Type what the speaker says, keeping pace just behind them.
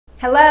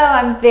Hello,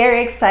 I'm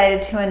very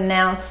excited to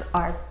announce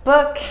our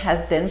book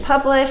has been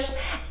published,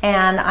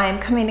 and I'm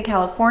coming to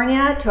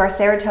California to our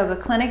Saratoga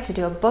clinic to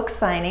do a book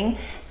signing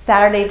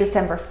Saturday,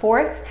 December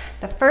 4th.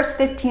 The first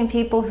 15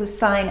 people who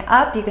sign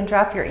up, you can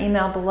drop your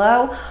email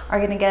below, are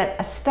going to get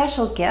a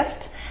special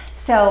gift.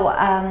 So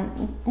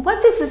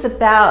what this is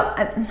about,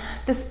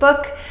 this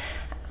book,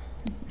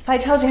 if I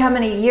told you how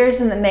many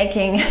years in the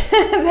making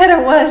that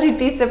it was, you'd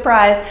be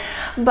surprised.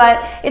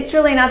 But it's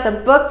really not the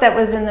book that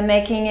was in the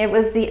making, it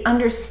was the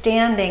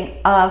understanding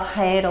of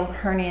hiatal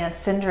hernia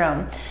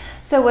syndrome.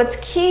 So what's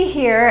key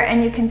here,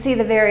 and you can see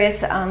the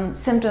various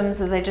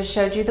symptoms as I just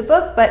showed you the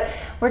book, but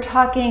we're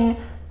talking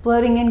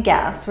bloating and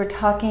gas, we're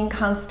talking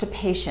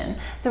constipation.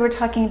 So we're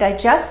talking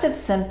digestive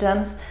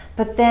symptoms,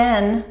 but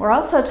then we're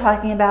also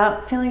talking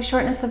about feeling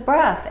shortness of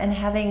breath and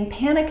having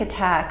panic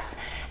attacks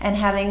and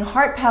having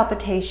heart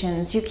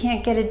palpitations. You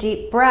can't get a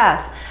deep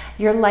breath.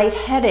 You're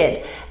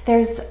lightheaded.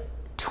 There's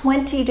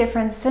 20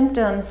 different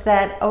symptoms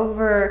that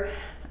over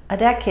a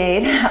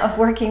decade of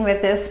working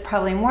with this,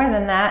 probably more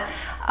than that,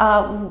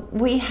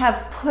 we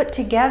have put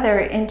together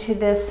into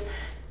this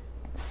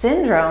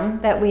syndrome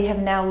that we have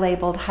now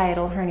labeled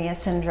hiatal hernia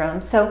syndrome.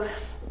 So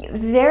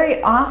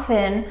very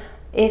often,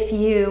 if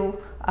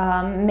you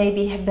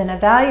maybe have been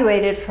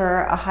evaluated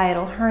for a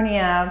hiatal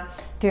hernia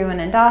through an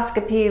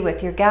endoscopy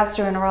with your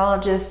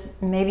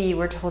gastroenterologist, maybe you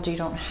were told you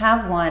don't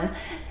have one.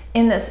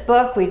 In this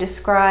book, we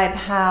describe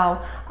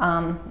how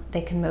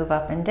they can move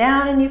up and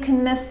down and you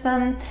can miss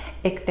them.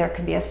 There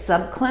can be a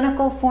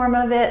subclinical form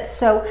of it.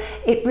 So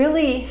it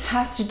really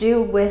has to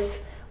do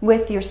with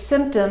your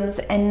symptoms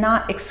and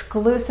not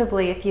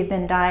exclusively if you've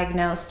been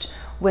diagnosed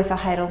with a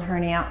hiatal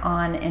hernia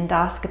on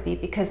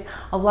endoscopy, because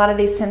a lot of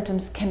these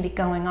symptoms can be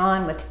going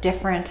on with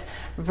different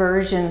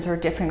versions or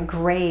different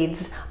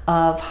grades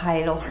of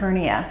hiatal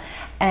hernia.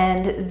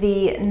 And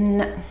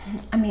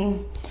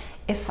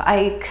if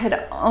I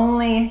could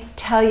only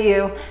tell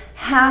you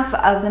half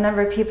of the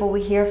number of people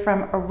we hear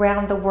from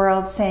around the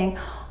world saying,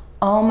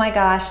 oh my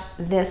gosh,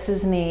 this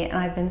is me, and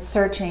I've been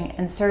searching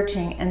and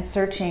searching and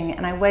searching,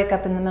 and I wake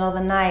up in the middle of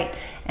the night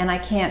and I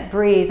can't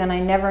breathe, and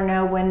I never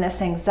know when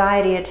this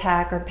anxiety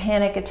attack or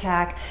panic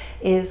attack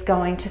is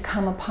going to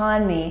come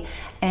upon me,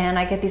 and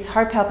I get these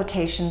heart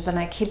palpitations, and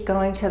I keep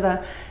going to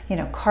the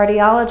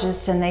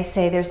cardiologist, and they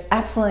say there's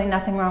absolutely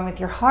nothing wrong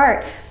with your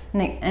heart,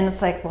 and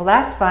it's like, well,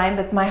 that's fine,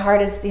 but my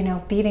heart is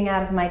beating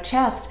out of my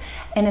chest,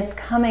 and it's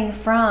coming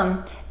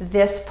from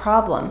this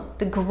problem.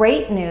 The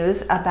great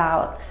news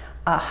about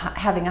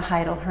having a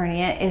hiatal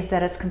hernia is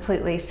that it's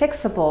completely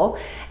fixable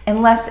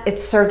unless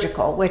it's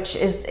surgical, which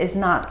is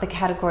not the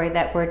category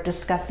that we're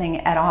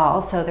discussing at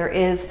all. So there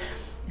is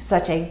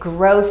such a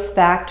gross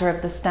factor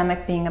of the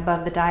stomach being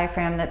above the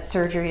diaphragm that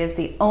surgery is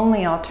the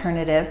only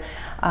alternative.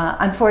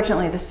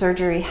 Unfortunately, the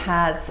surgery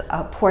has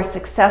a poor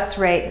success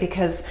rate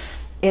because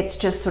it's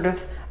just sort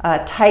of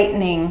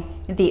tightening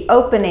the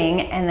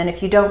opening, and then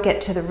if you don't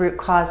get to the root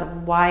cause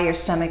of why your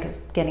stomach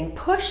is getting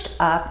pushed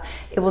up,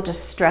 it will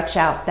just stretch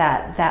out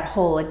that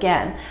hole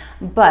again.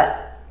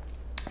 But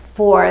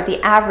for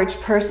the average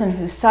person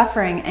who's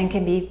suffering and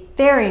can be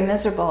very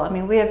miserable, I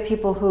mean, we have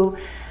people who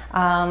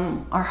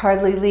are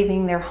hardly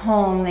leaving their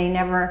home. They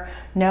never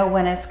know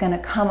when it's going to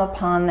come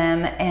upon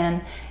them,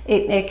 and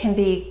it can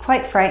be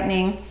quite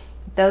frightening.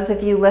 Those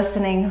of you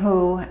listening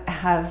who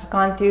have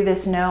gone through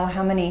this know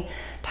how many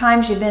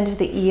times you've been to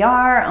the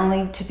ER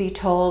only to be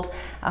told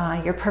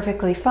you're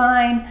perfectly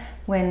fine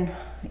when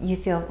you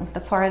feel the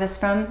farthest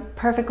from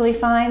perfectly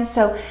fine.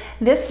 So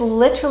this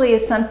literally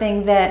is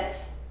something that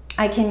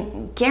I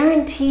can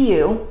guarantee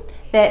you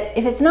that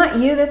if it's not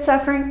you that's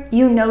suffering,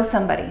 you know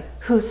somebody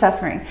who's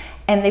suffering,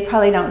 and they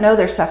probably don't know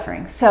they're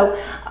suffering. So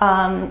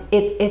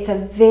it's a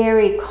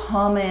very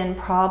common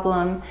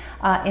problem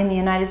in the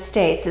United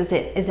States. Is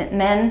it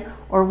men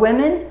or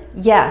women?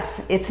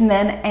 Yes, it's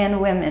men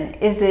and women.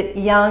 Is it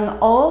young,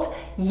 old?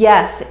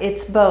 Yes,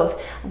 it's both.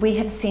 We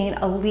have seen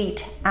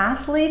elite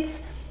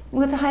athletes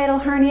with a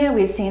hiatal hernia.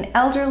 We've seen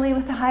elderly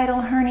with a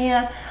hiatal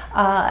hernia.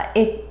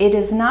 It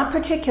is not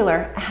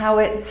particular how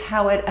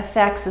it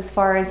affects as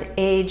far as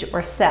age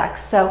or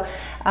sex. So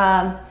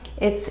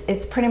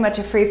it's pretty much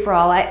a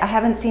free-for-all. I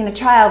haven't seen a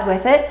child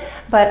with it,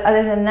 but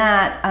other than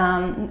that,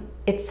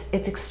 it's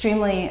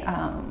extremely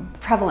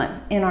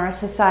prevalent in our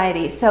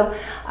society. So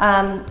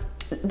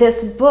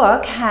this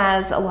book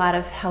has a lot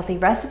of healthy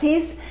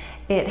recipes.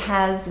 It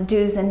has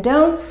do's and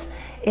don'ts.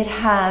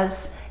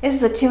 This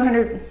is a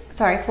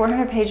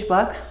 400-page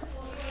book.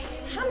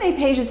 How many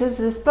pages is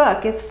this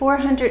book? It's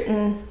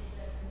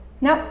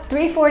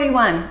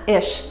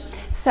 341-ish.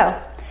 So,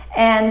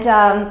 and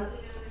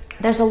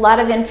there's a lot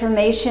of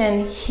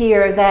information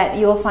here that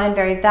you'll find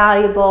very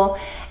valuable.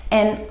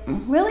 And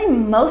really,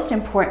 most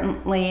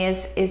importantly,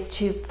 is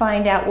to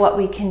find out what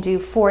we can do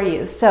for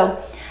you. So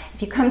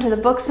if you come to the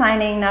book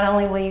signing, not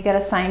only will you get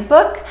a signed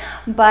book,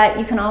 but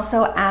you can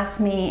also ask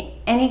me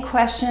any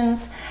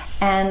questions.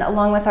 And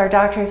along with our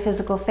doctor of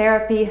physical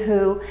therapy,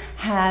 who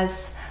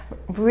has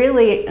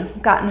really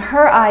gotten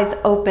her eyes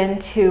open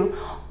to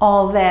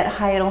all that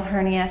hiatal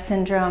hernia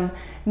syndrome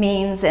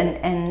means,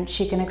 and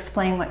she can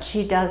explain what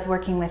she does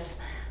working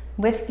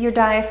with your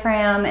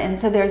diaphragm. And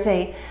so there's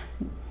an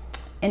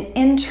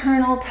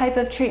internal type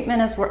of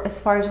treatment as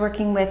far as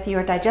working with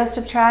your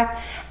digestive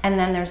tract, and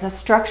then there's a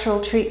structural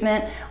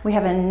treatment. We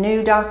have a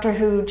new doctor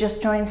who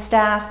just joined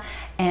staff,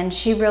 and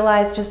she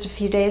realized just a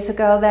few days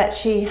ago that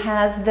she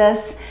has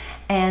this.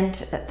 And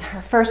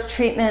her first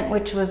treatment,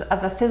 which was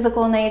of a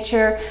physical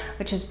nature,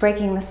 which is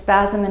breaking the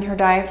spasm in her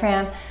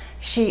diaphragm,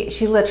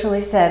 she literally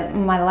said,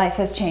 my life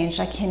has changed.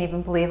 I can't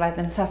even believe I've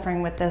been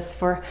suffering with this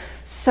for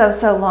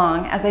so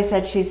long. As I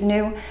said, she's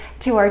new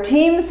to our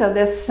team, so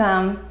this,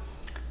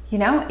 you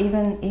know,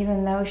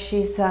 even though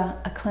she's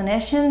a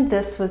clinician,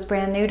 this was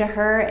brand new to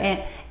her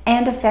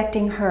and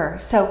affecting her.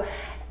 So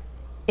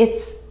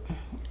it's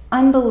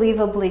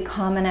unbelievably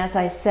common, as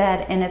I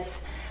said, and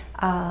it's,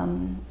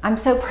 I'm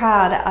so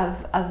proud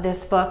of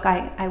this book.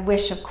 I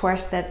wish, of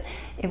course, that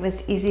it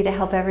was easy to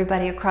help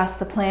everybody across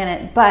the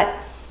planet, but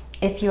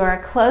if you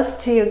are close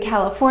to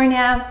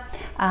California,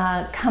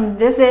 come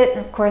visit.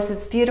 Of course,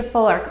 it's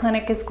beautiful. Our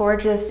clinic is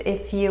gorgeous.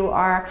 If you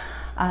are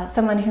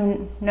someone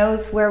who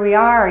knows where we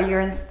are, or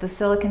you're in the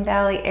Silicon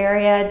Valley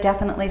area,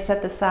 definitely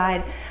set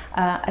aside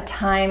a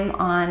time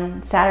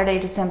on Saturday,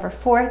 December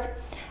 4th,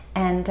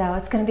 and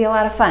it's going to be a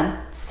lot of fun.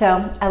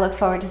 So I look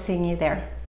forward to seeing you there.